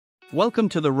Welcome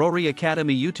to the Rory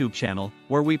Academy YouTube channel,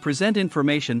 where we present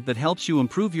information that helps you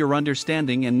improve your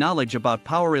understanding and knowledge about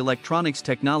power electronics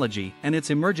technology and its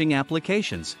emerging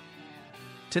applications.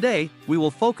 Today, we will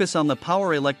focus on the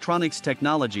power electronics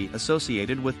technology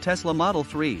associated with Tesla Model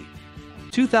 3.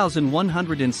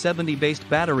 2170-based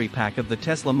battery pack of the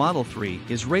Tesla Model 3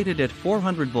 is rated at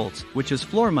 400 volts, which is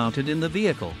floor-mounted in the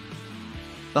vehicle.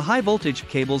 The high-voltage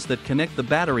cables that connect the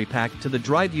battery pack to the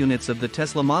drive units of the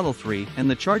Tesla Model 3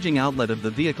 and the charging outlet of the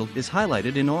vehicle is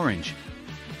highlighted in orange.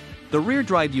 The rear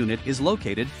drive unit is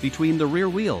located between the rear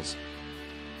wheels.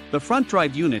 The front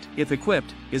drive unit, if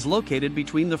equipped, is located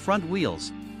between the front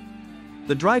wheels.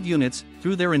 The drive units,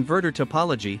 through their inverter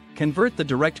topology, convert the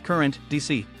direct current,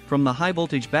 DC, from the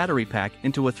high-voltage battery pack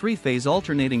into a three-phase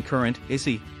alternating current,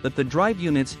 AC, that the drive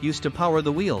units use to power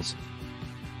the wheels.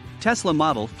 Tesla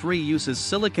Model 3 uses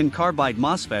silicon carbide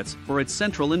MOSFETs for its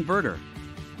central inverter.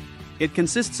 It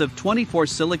consists of 24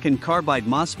 silicon carbide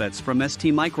MOSFETs from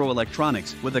ST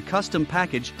Microelectronics with a custom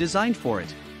package designed for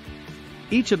it.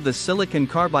 Each of the silicon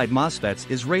carbide MOSFETs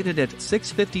is rated at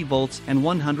 650 volts and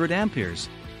 100 amperes.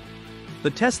 The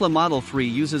Tesla Model 3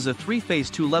 uses a three-phase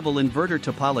two-level inverter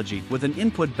topology with an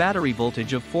input battery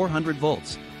voltage of 400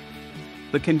 volts.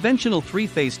 The conventional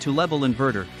three-phase two-level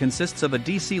inverter consists of a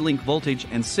DC link voltage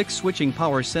and 6 switching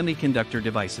power semiconductor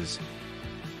devices.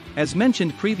 As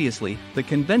mentioned previously, the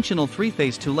conventional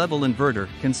three-phase two-level inverter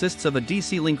consists of a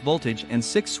DC link voltage and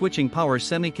 6 switching power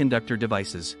semiconductor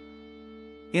devices.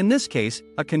 In this case,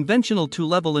 a conventional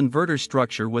two-level inverter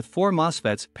structure with 4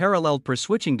 MOSFETs paralleled per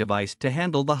switching device to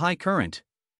handle the high current.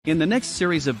 In the next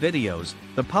series of videos,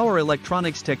 the power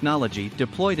electronics technology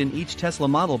deployed in each Tesla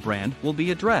model brand will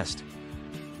be addressed.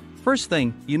 First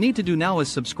thing you need to do now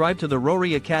is subscribe to the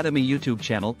Rory Academy YouTube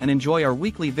channel and enjoy our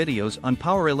weekly videos on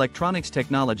power electronics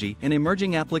technology and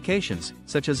emerging applications,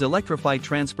 such as electrified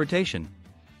transportation.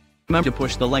 Remember to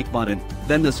push the like button,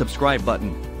 then the subscribe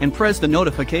button, and press the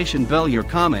notification bell. Your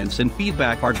comments and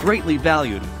feedback are greatly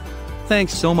valued.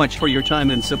 Thanks so much for your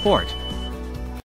time and support.